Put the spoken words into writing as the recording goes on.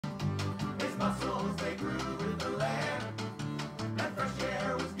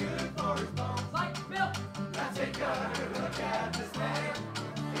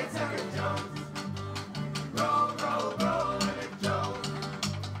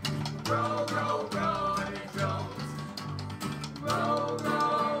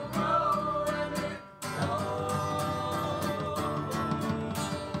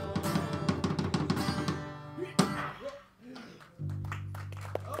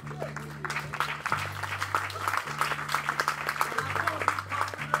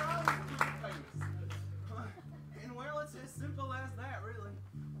And well, it's as simple as that, really.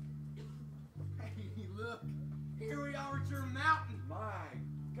 Hey, look. Here we are at your mountain. My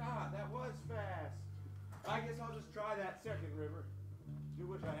God, that was fast. I guess I'll just try that second river. Do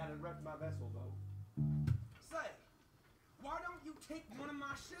wish I hadn't wrecked my vessel, though. Say, why don't you take one of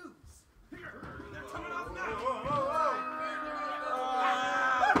my shoes? Here, they're coming off now.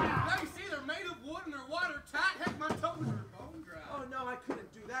 Now you see, they're made of wood and they're watertight. Heck, my toes are bone dry. Oh, no, I couldn't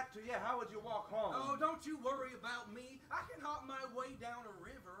do that to you. How would you walk home? Oh, don't you worry about me. I can hop my way down a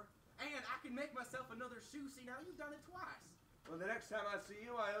river, and I can make myself another shoe. See, now you've done it twice. Well, the next time I see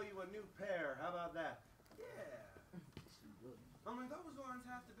you, I owe you a new pair. How about that? Yeah. Only those ones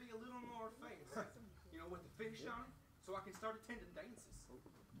have to be a little more fancy. You know, with the fish on it, so I can start attending dances.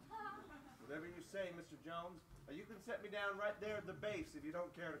 Whatever you say, Mr. Jones. You can set me down right there at the base if you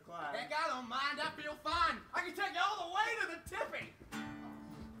don't care to climb. Heck, I don't mind. I feel fine. I can take you all the way to the tippy.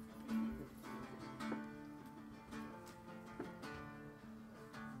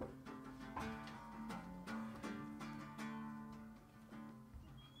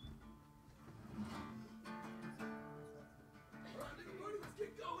 Let's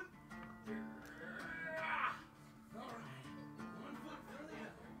get going. All right. One foot in front of the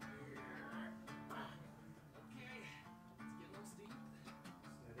other. Okay. Let's get a little steep.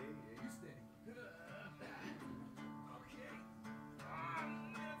 Steady. You steady. Okay.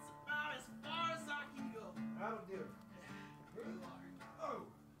 That's about as far as I can go. That'll do. Here you are. Oh,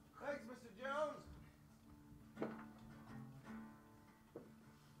 thanks, Mr. Jones.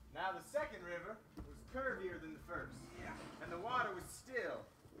 Now, the second river was curvier than the first. Yeah. And the water was still.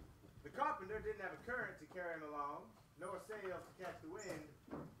 The carpenter didn't have a current to carry him along, nor sails to catch the wind,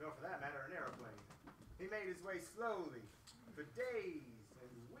 nor for that matter an aeroplane. He made his way slowly for days and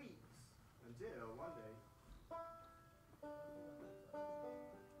weeks until one day.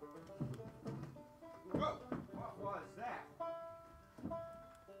 Whoa! What was that?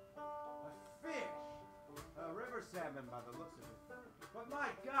 A fish! A river salmon by the looks of it. But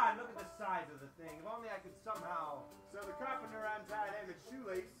my God, look at the size of the thing. If only I could somehow... So the carpenter untied Emmett's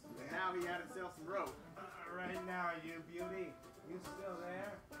shoelace, and now he had himself some rope. Right now, you beauty. You still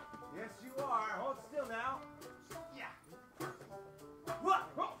there? Yes, you are. Hold still now. Yeah. What?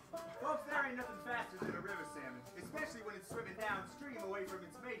 Folks, there ain't nothing faster than a river salmon, especially when it's swimming downstream away from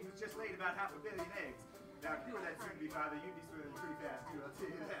its mate who's just laid about 500 million eggs. Now, if you were that soon-to-be father, you'd be swimming pretty fast, too, I'll tell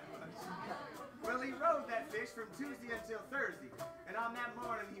you that much. Well, he rode that fish from Tuesday until Thursday, and on that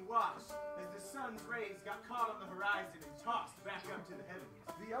morning he watched as the sun's rays got caught on the horizon and tossed back up to the heavens.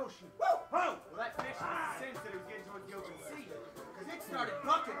 The ocean. Woo! Oh! Well, that fish was sensed that it was getting towards the open sea, because it started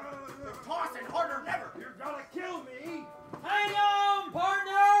bucking and tossing harder than ever. You're gonna kill me! Hang on,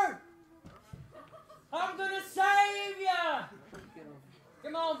 partner! I'm gonna save ya!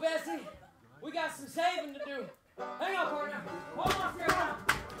 Come on, Bessie. We got some saving to do. Hang on, partner. Hold on for now.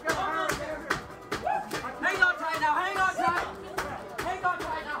 Hold on there. Hang on tight now. Hang on tight. Hang on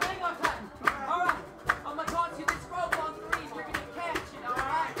tight now. Hang on tight. All right. I'm going to toss you this rope on 3 and you're going to catch it. All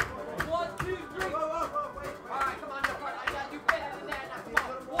right. 1, 2, 3. Whoa, wait. All right. Come on now, partner. I got to do better than that. Now,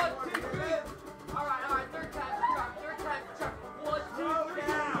 come on. 1, 2, 3. All right. Third time the charm. Third time the charm. 1, 2, 3.